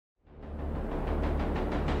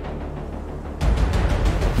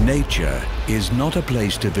Nature is not a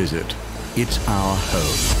place to visit, it's our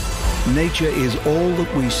home. Nature is all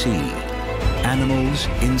that we see. Animals,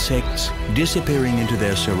 insects, disappearing into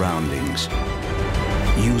their surroundings,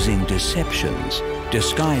 using deceptions,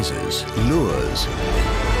 disguises, lures.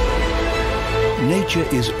 Nature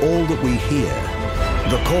is all that we hear.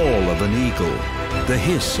 The call of an eagle, the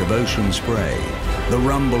hiss of ocean spray, the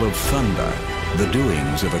rumble of thunder, the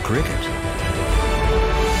doings of a cricket.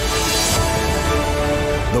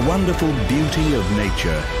 The wonderful beauty of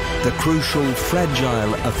nature, the crucial,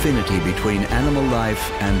 fragile affinity between animal life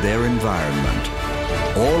and their environment.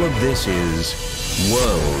 All of this is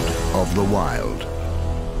World of the Wild.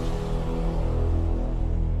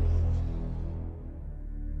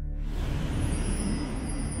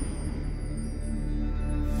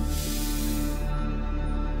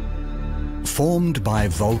 Formed by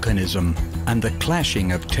volcanism and the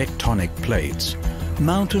clashing of tectonic plates,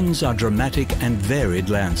 mountains are dramatic and varied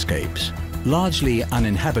landscapes, largely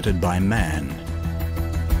uninhabited by man.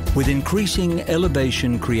 With increasing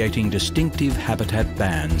elevation creating distinctive habitat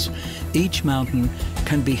bands, each mountain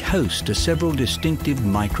can be host to several distinctive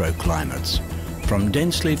microclimates, from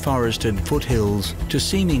densely forested foothills to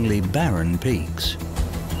seemingly barren peaks.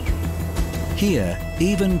 Here,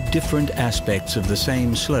 even different aspects of the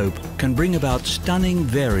same slope can bring about stunning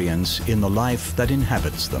variance in the life that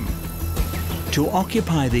inhabits them. To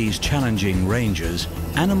occupy these challenging ranges,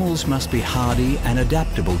 animals must be hardy and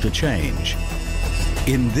adaptable to change.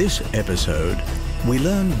 In this episode, we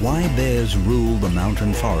learn why bears rule the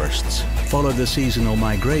mountain forests, follow the seasonal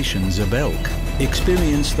migrations of elk,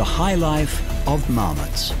 experience the high life of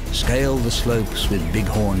marmots, scale the slopes with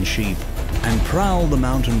bighorn sheep, and prowl the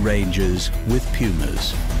mountain ranges with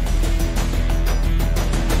pumas.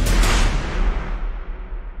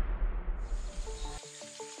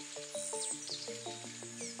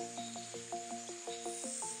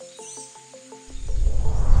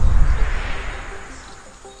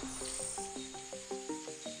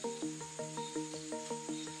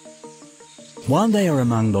 While they are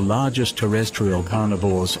among the largest terrestrial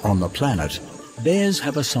carnivores on the planet, bears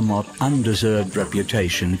have a somewhat undeserved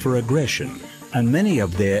reputation for aggression, and many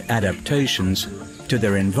of their adaptations to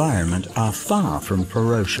their environment are far from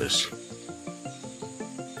ferocious.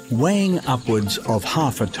 Weighing upwards of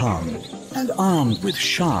half a ton and armed with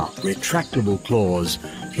sharp, retractable claws,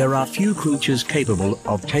 there are few creatures capable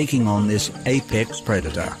of taking on this apex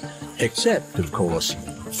predator, except, of course,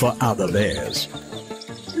 for other bears.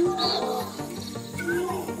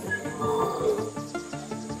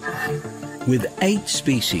 With 8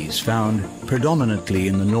 species found predominantly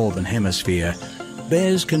in the northern hemisphere,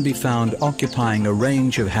 bears can be found occupying a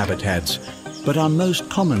range of habitats, but are most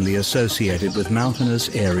commonly associated with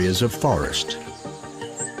mountainous areas of forest.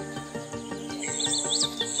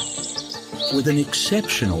 With an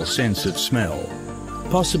exceptional sense of smell,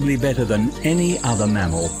 possibly better than any other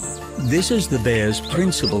mammal, this is the bear's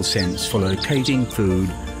principal sense for locating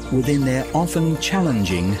food within their often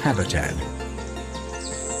challenging habitat.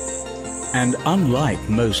 And unlike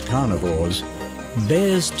most carnivores,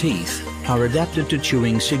 bears' teeth are adapted to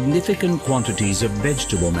chewing significant quantities of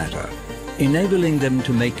vegetable matter, enabling them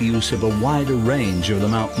to make use of a wider range of the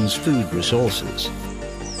mountain's food resources.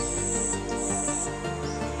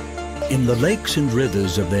 In the lakes and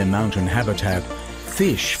rivers of their mountain habitat,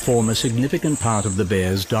 fish form a significant part of the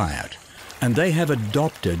bear's diet, and they have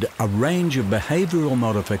adopted a range of behavioral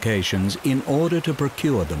modifications in order to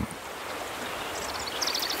procure them.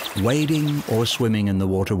 Wading or swimming in the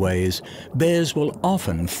waterways, bears will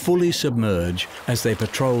often fully submerge as they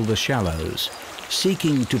patrol the shallows,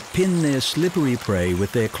 seeking to pin their slippery prey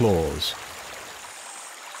with their claws.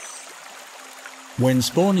 When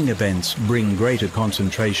spawning events bring greater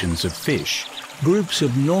concentrations of fish, groups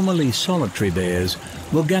of normally solitary bears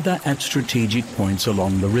will gather at strategic points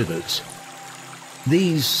along the rivers.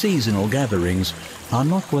 These seasonal gatherings are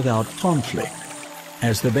not without conflict,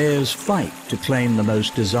 as the bears fight to claim the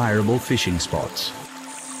most desirable fishing spots.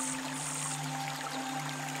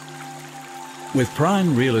 With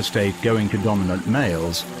prime real estate going to dominant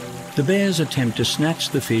males, the bears attempt to snatch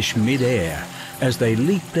the fish mid-air as they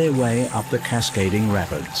leap their way up the cascading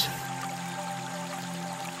rapids.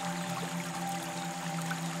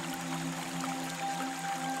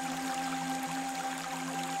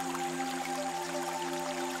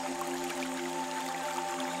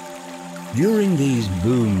 During these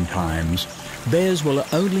boom times, bears will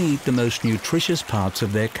only eat the most nutritious parts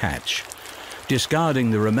of their catch, discarding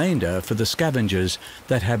the remainder for the scavengers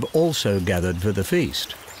that have also gathered for the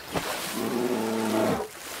feast.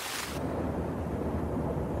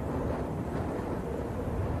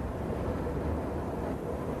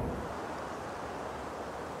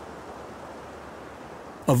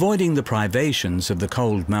 Avoiding the privations of the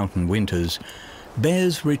cold mountain winters,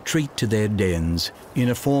 bears retreat to their dens in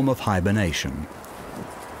a form of hibernation.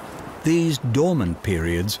 These dormant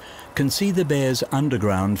periods can see the bears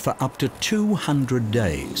underground for up to 200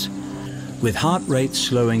 days. With heart rates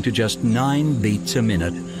slowing to just 9 beats a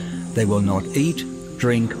minute, they will not eat,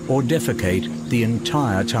 drink or defecate the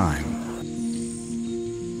entire time.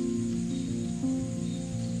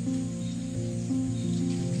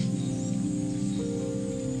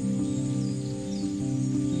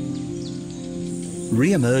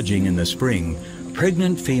 Re-emerging in the spring,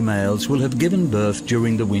 pregnant females will have given birth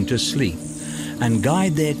during the winter sleep and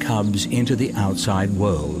guide their cubs into the outside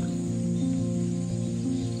world.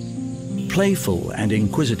 Playful and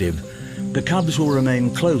inquisitive, the cubs will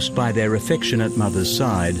remain close by their affectionate mother's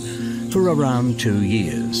side for around 2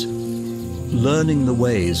 years. Learning the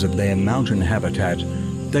ways of their mountain habitat,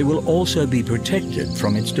 they will also be protected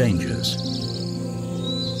from its dangers.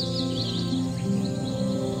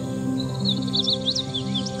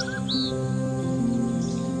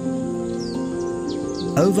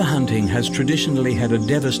 Overhunting has traditionally had a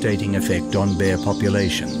devastating effect on bear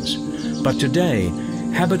populations, but today,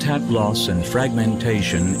 habitat loss and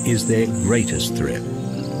fragmentation is their greatest threat.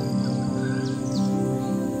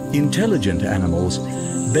 Intelligent animals,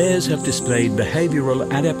 bears have displayed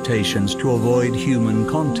behavioral adaptations to avoid human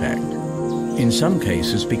contact, in some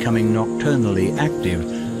cases becoming nocturnally active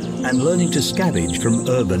and learning to scavenge from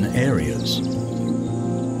urban areas.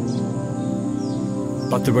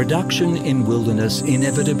 But the reduction in wilderness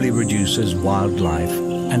inevitably reduces wildlife,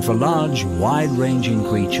 and for large, wide-ranging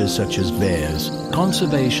creatures such as bears,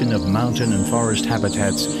 conservation of mountain and forest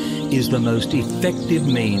habitats is the most effective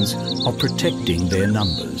means of protecting their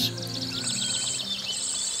numbers.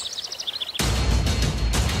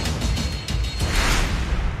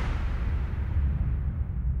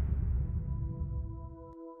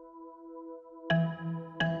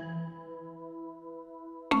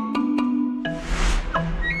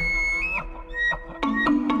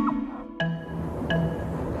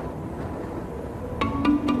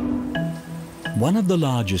 One of the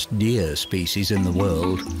largest deer species in the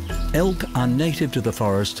world, elk are native to the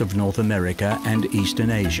forests of North America and Eastern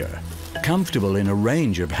Asia. Comfortable in a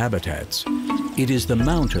range of habitats, it is the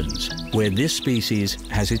mountains where this species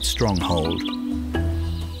has its stronghold.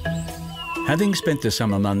 Having spent the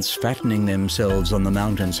summer months fattening themselves on the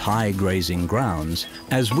mountain's high grazing grounds,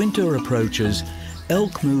 as winter approaches,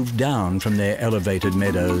 elk move down from their elevated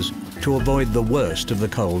meadows to avoid the worst of the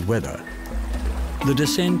cold weather. The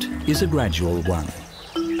descent is a gradual one,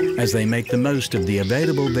 as they make the most of the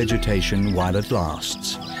available vegetation while it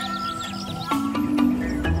lasts.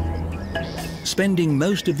 Spending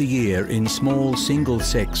most of the year in small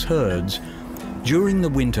single-sex herds, during the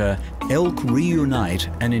winter, elk reunite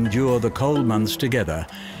and endure the cold months together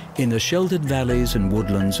in the sheltered valleys and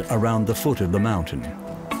woodlands around the foot of the mountain.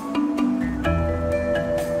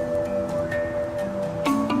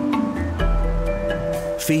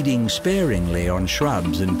 Feeding sparingly on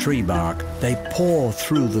shrubs and tree bark, they pour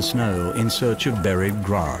through the snow in search of buried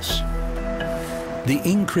grass. The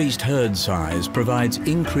increased herd size provides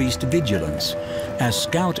increased vigilance, as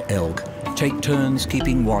scout elk take turns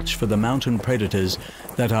keeping watch for the mountain predators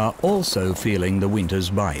that are also feeling the winter's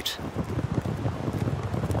bite.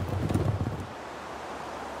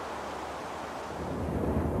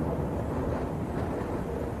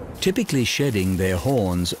 Typically shedding their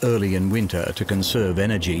horns early in winter to conserve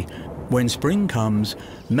energy, when spring comes,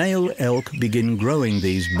 male elk begin growing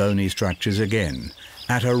these bony structures again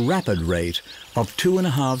at a rapid rate of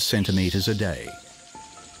 2.5 centimeters a day.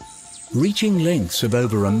 Reaching lengths of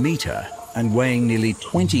over 1 meter and weighing nearly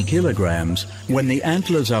 20 kilograms, when the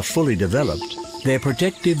antlers are fully developed, their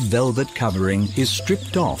protective velvet covering is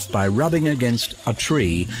stripped off by rubbing against a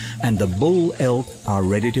tree, and the bull elk are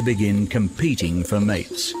ready to begin competing for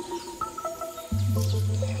mates.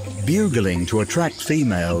 Bugling to attract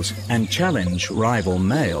females and challenge rival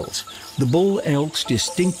males, the bull elk's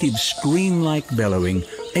distinctive scream-like bellowing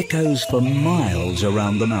echoes for miles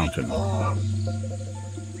around the mountain.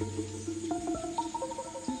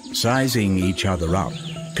 Sizing each other up,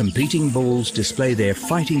 competing bulls display their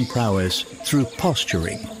fighting prowess through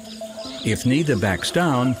posturing. If neither backs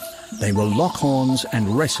down, they will lock horns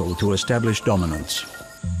and wrestle to establish dominance.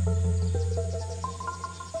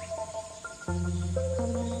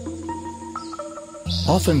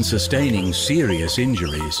 Often sustaining serious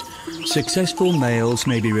injuries, successful males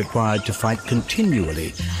may be required to fight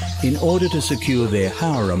continually in order to secure their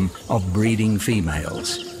harem of breeding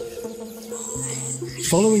females.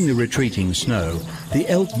 Following the retreating snow, the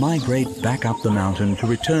elk migrate back up the mountain to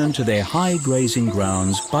return to their high grazing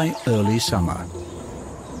grounds by early summer.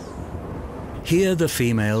 Here the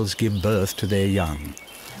females give birth to their young.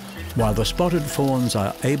 While the spotted fawns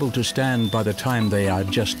are able to stand by the time they are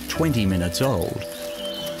just 20 minutes old,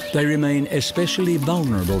 they remain especially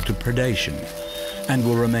vulnerable to predation and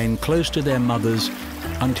will remain close to their mothers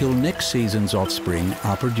until next season's offspring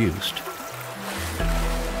are produced.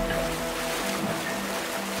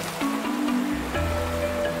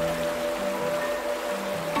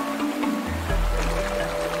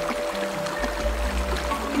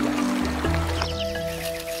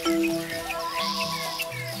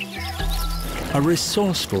 A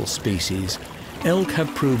resourceful species, elk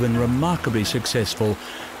have proven remarkably successful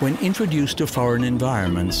when introduced to foreign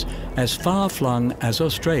environments as far-flung as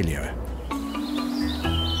Australia.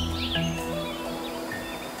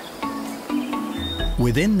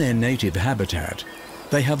 Within their native habitat,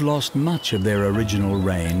 they have lost much of their original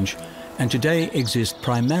range and today exist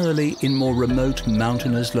primarily in more remote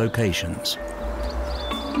mountainous locations.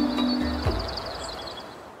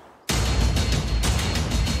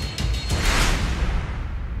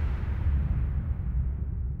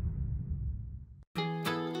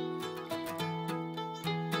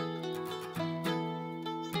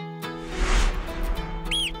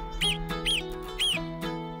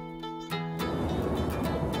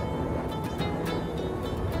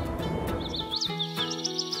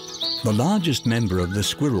 The largest member of the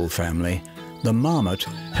squirrel family, the marmot,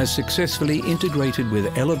 has successfully integrated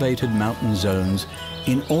with elevated mountain zones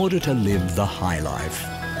in order to live the high life.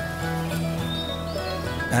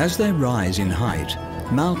 As they rise in height,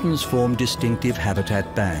 mountains form distinctive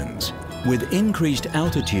habitat bands. With increased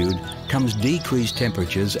altitude comes decreased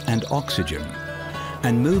temperatures and oxygen.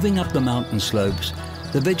 And moving up the mountain slopes,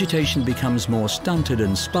 the vegetation becomes more stunted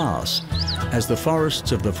and sparse as the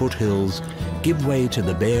forests of the foothills give way to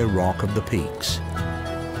the bare rock of the peaks.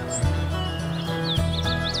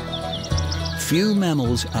 Few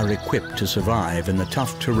mammals are equipped to survive in the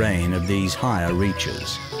tough terrain of these higher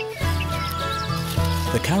reaches.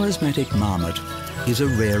 The charismatic marmot is a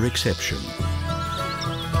rare exception.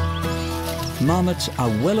 Marmots are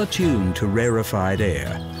well attuned to rarefied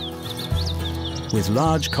air, with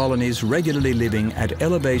large colonies regularly living at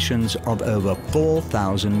elevations of over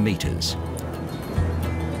 4,000 meters.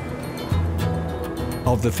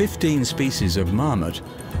 Of the 15 species of marmot,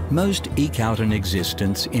 most eke out an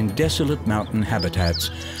existence in desolate mountain habitats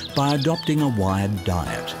by adopting a wired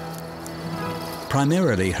diet.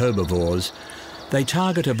 Primarily herbivores, they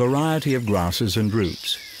target a variety of grasses and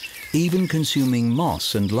roots, even consuming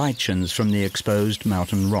moss and lichens from the exposed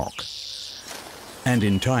mountain rock. And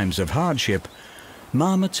in times of hardship,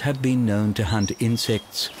 marmots have been known to hunt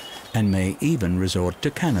insects and may even resort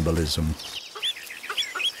to cannibalism.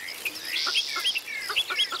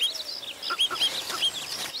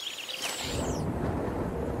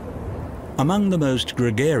 Among the most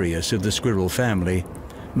gregarious of the squirrel family,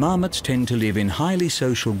 marmots tend to live in highly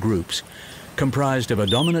social groups comprised of a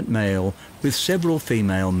dominant male with several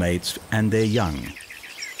female mates and their young.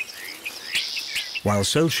 While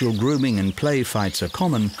social grooming and play fights are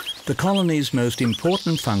common, the colony's most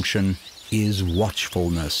important function is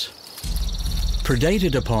watchfulness.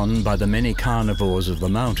 Predated upon by the many carnivores of the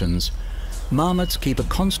mountains, marmots keep a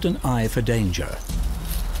constant eye for danger.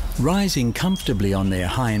 Rising comfortably on their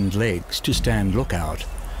hind legs to stand lookout,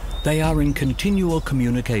 they are in continual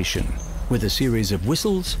communication with a series of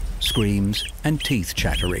whistles, screams, and teeth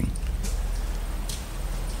chattering.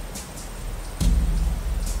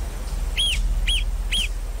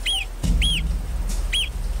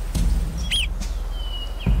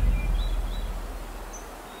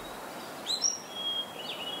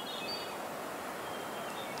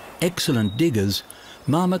 Excellent diggers,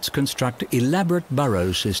 marmots construct elaborate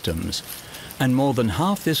burrow systems, and more than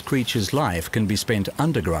half this creature's life can be spent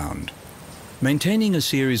underground. Maintaining a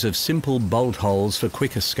series of simple bolt holes for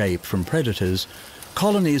quick escape from predators,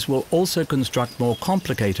 colonies will also construct more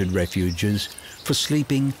complicated refuges for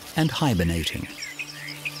sleeping and hibernating.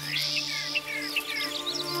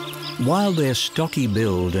 While their stocky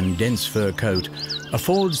build and dense fur coat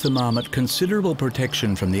affords the marmot considerable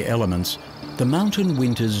protection from the elements, the mountain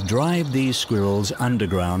winters drive these squirrels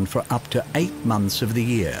underground for up to 8 months of the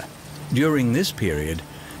year. During this period,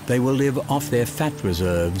 they will live off their fat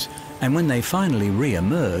reserves, and when they finally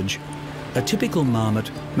re-emerge, a typical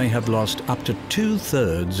marmot may have lost up to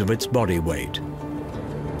 2/3 of its body weight.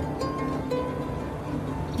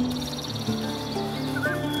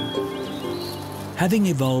 Having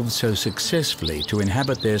evolved so successfully to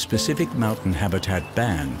inhabit their specific mountain habitat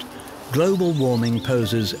band, global warming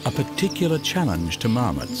poses a particular challenge to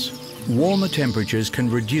marmots. warmer temperatures can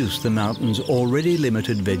reduce the mountain's already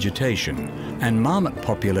limited vegetation, and marmot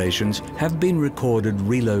populations have been recorded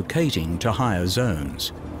relocating to higher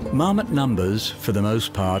zones. Marmot numbers, for the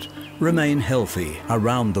most part, remain healthy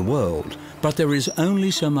around the world, but there is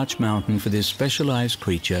only so much mountain for this specialized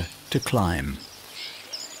creature to climb.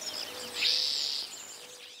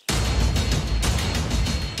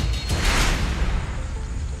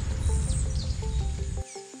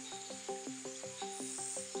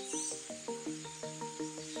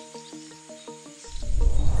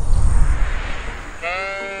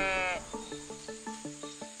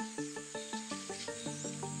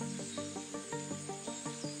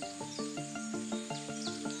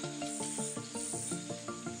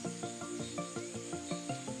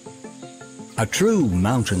 A true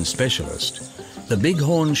mountain specialist, the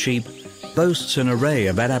bighorn sheep boasts an array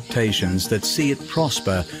of adaptations that see it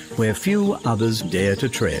prosper where few others dare to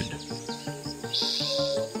tread.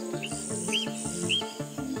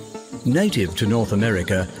 Native to North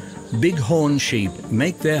America, bighorn sheep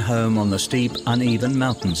make their home on the steep, uneven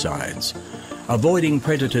mountainsides, avoiding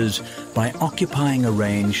predators by occupying a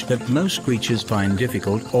range that most creatures find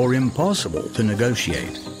difficult or impossible to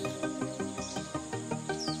negotiate.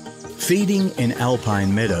 Feeding in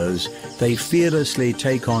alpine meadows, they fearlessly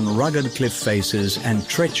take on rugged cliff faces and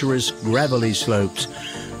treacherous gravelly slopes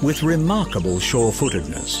with remarkable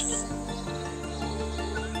sure-footedness.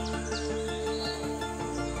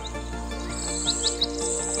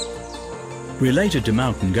 Related to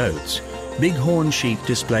mountain goats, bighorn sheep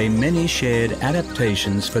display many shared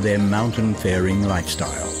adaptations for their mountain-faring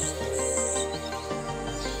lifestyle.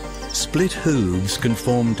 Split hooves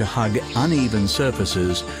conform to hug uneven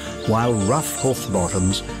surfaces, while rough hoof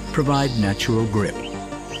bottoms provide natural grip.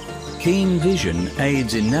 Keen vision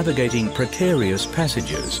aids in navigating precarious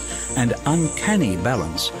passages, and uncanny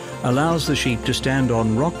balance allows the sheep to stand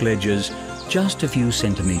on rock ledges just a few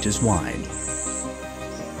centimeters wide.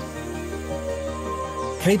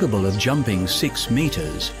 Capable of jumping 6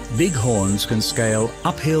 meters, bighorns can scale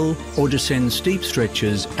uphill or descend steep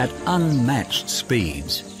stretches at unmatched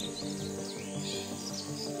speeds.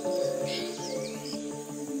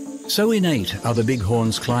 So innate are the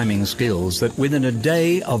bighorn's climbing skills that within a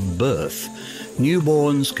day of birth,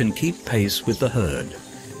 newborns can keep pace with the herd.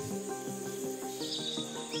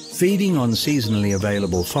 Feeding on seasonally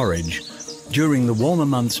available forage, during the warmer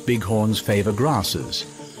months bighorns favour grasses,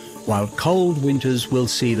 while cold winters will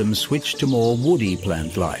see them switch to more woody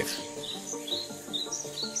plant life.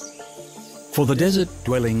 For the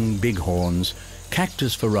desert-dwelling bighorns,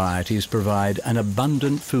 cactus varieties provide an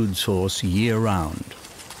abundant food source year-round.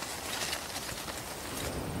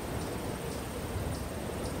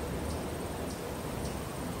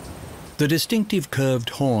 The distinctive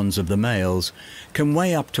curved horns of the males can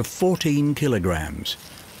weigh up to 14 kilograms,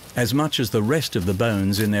 as much as the rest of the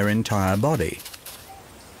bones in their entire body.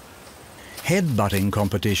 Head-butting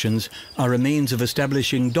competitions are a means of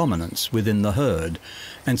establishing dominance within the herd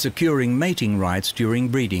and securing mating rights during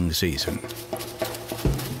breeding season.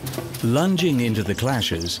 Lunging into the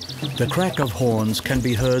clashes, the crack of horns can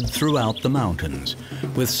be heard throughout the mountains,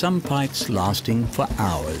 with some fights lasting for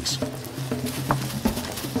hours.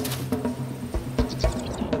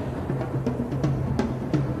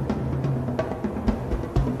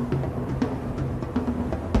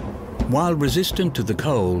 While resistant to the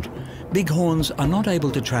cold, bighorns are not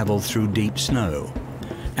able to travel through deep snow,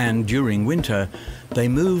 and during winter they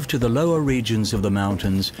move to the lower regions of the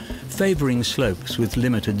mountains, favouring slopes with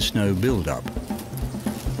limited snow build-up.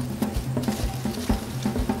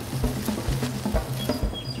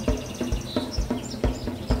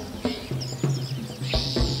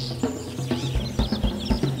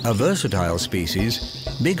 A versatile species,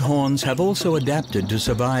 bighorns have also adapted to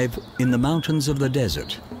survive in the mountains of the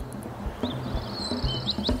desert.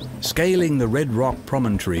 Scaling the red rock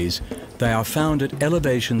promontories, they are found at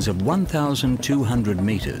elevations of 1,200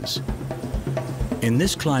 meters. In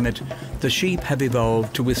this climate, the sheep have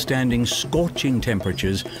evolved to withstanding scorching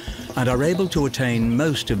temperatures and are able to attain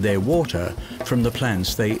most of their water from the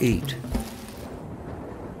plants they eat.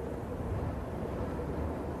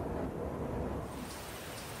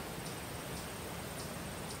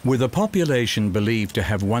 With a population believed to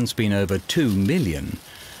have once been over 2 million,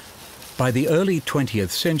 by the early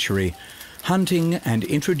 20th century, hunting and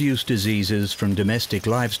introduced diseases from domestic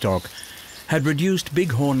livestock had reduced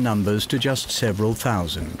bighorn numbers to just several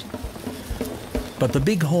thousand. But the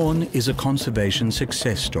bighorn is a conservation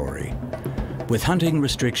success story, with hunting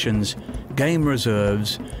restrictions, game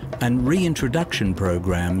reserves, and reintroduction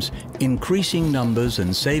programs increasing numbers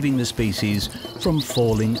and saving the species from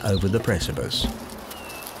falling over the precipice.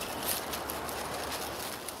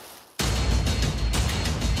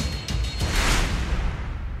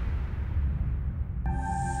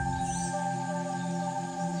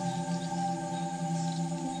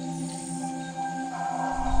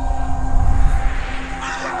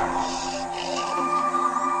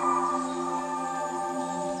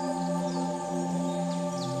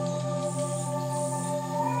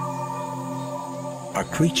 A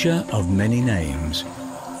creature of many names,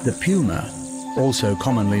 the puma, also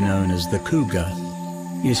commonly known as the cougar,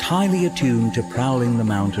 is highly attuned to prowling the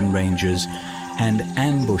mountain ranges and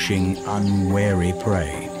ambushing unwary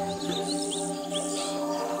prey.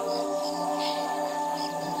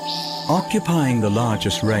 Occupying the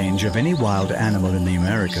largest range of any wild animal in the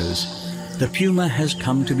Americas, the puma has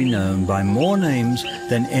come to be known by more names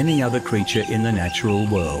than any other creature in the natural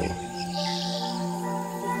world.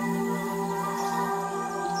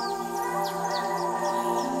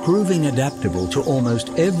 Proving adaptable to almost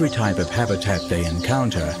every type of habitat they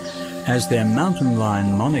encounter, as their mountain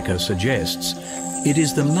lion moniker suggests, it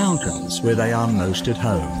is the mountains where they are most at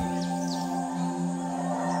home.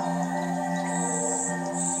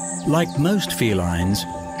 Like most felines,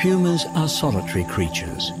 pumas are solitary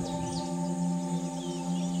creatures.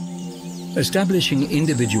 Establishing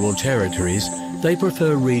individual territories, they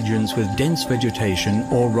prefer regions with dense vegetation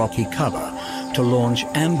or rocky cover to launch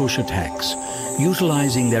ambush attacks,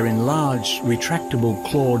 utilizing their enlarged, retractable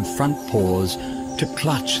clawed front paws to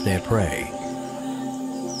clutch their prey.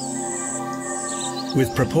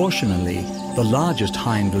 With proportionally the largest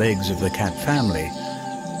hind legs of the cat family,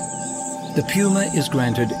 the puma is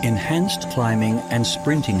granted enhanced climbing and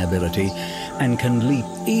sprinting ability and can leap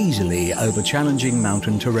easily over challenging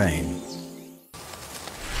mountain terrain.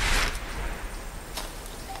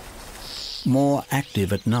 More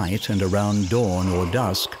active at night and around dawn or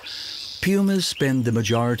dusk, pumas spend the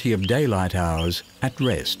majority of daylight hours at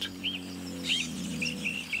rest.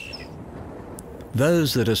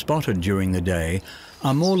 Those that are spotted during the day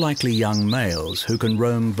are more likely young males who can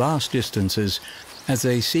roam vast distances as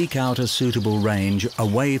they seek out a suitable range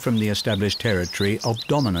away from the established territory of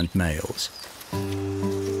dominant males.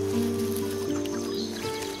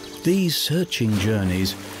 These searching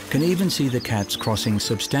journeys can even see the cats crossing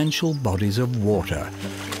substantial bodies of water,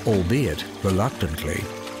 albeit reluctantly.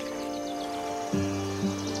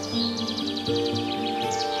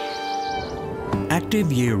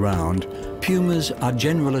 Active year-round, pumas are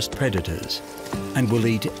generalist predators and will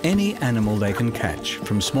eat any animal they can catch,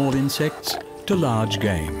 from small insects to large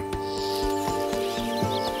game.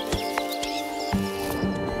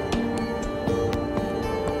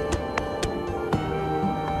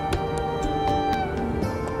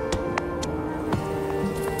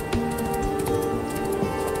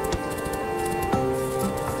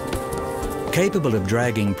 Capable of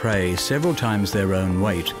dragging prey several times their own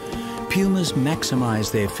weight, pumas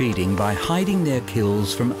maximize their feeding by hiding their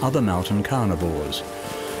kills from other mountain carnivores,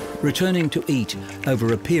 returning to eat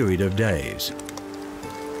over a period of days.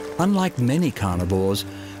 Unlike many carnivores,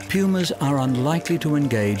 pumas are unlikely to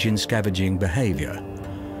engage in scavenging behavior,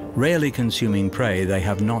 rarely consuming prey they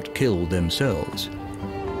have not killed themselves.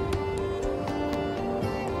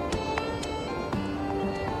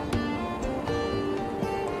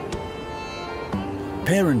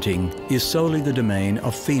 Parenting is solely the domain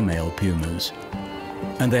of female pumas,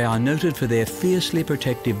 and they are noted for their fiercely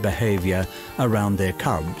protective behavior around their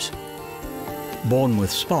cubs. Born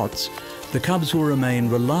with spots, the cubs will remain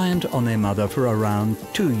reliant on their mother for around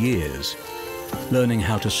 2 years, learning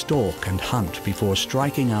how to stalk and hunt before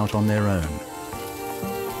striking out on their own.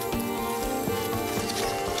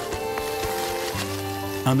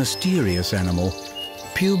 A mysterious animal,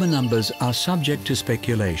 puma numbers are subject to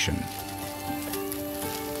speculation.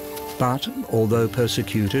 But, although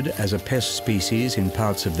persecuted as a pest species in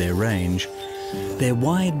parts of their range, their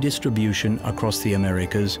wide distribution across the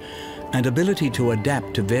Americas and ability to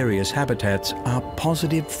adapt to various habitats are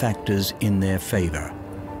positive factors in their favor.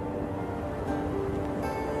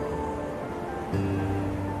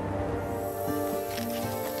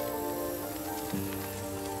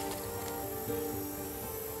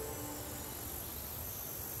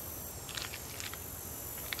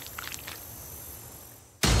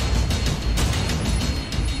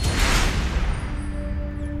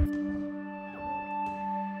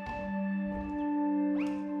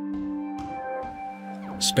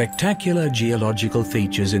 Spectacular geological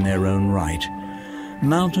features in their own right,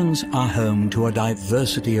 mountains are home to a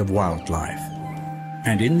diversity of wildlife.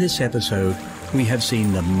 And in this episode, we have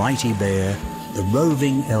seen the mighty bear, the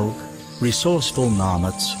roving elk, resourceful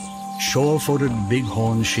marmots, sure-footed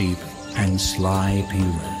bighorn sheep, and sly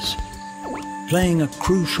pumas. Playing a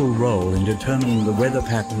crucial role in determining the weather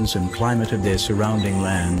patterns and climate of their surrounding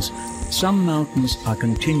lands, some mountains are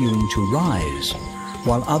continuing to rise,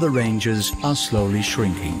 while other ranges are slowly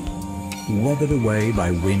shrinking, weathered away by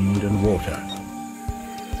wind and water.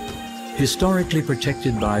 Historically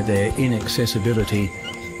protected by their inaccessibility,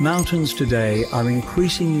 mountains today are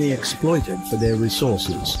increasingly exploited for their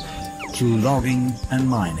resources through logging and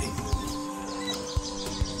mining.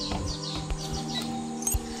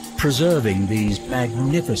 Preserving these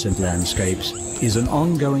magnificent landscapes is an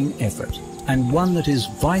ongoing effort, and one that is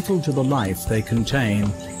vital to the life they contain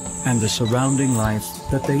and the surrounding life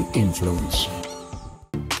that they influence.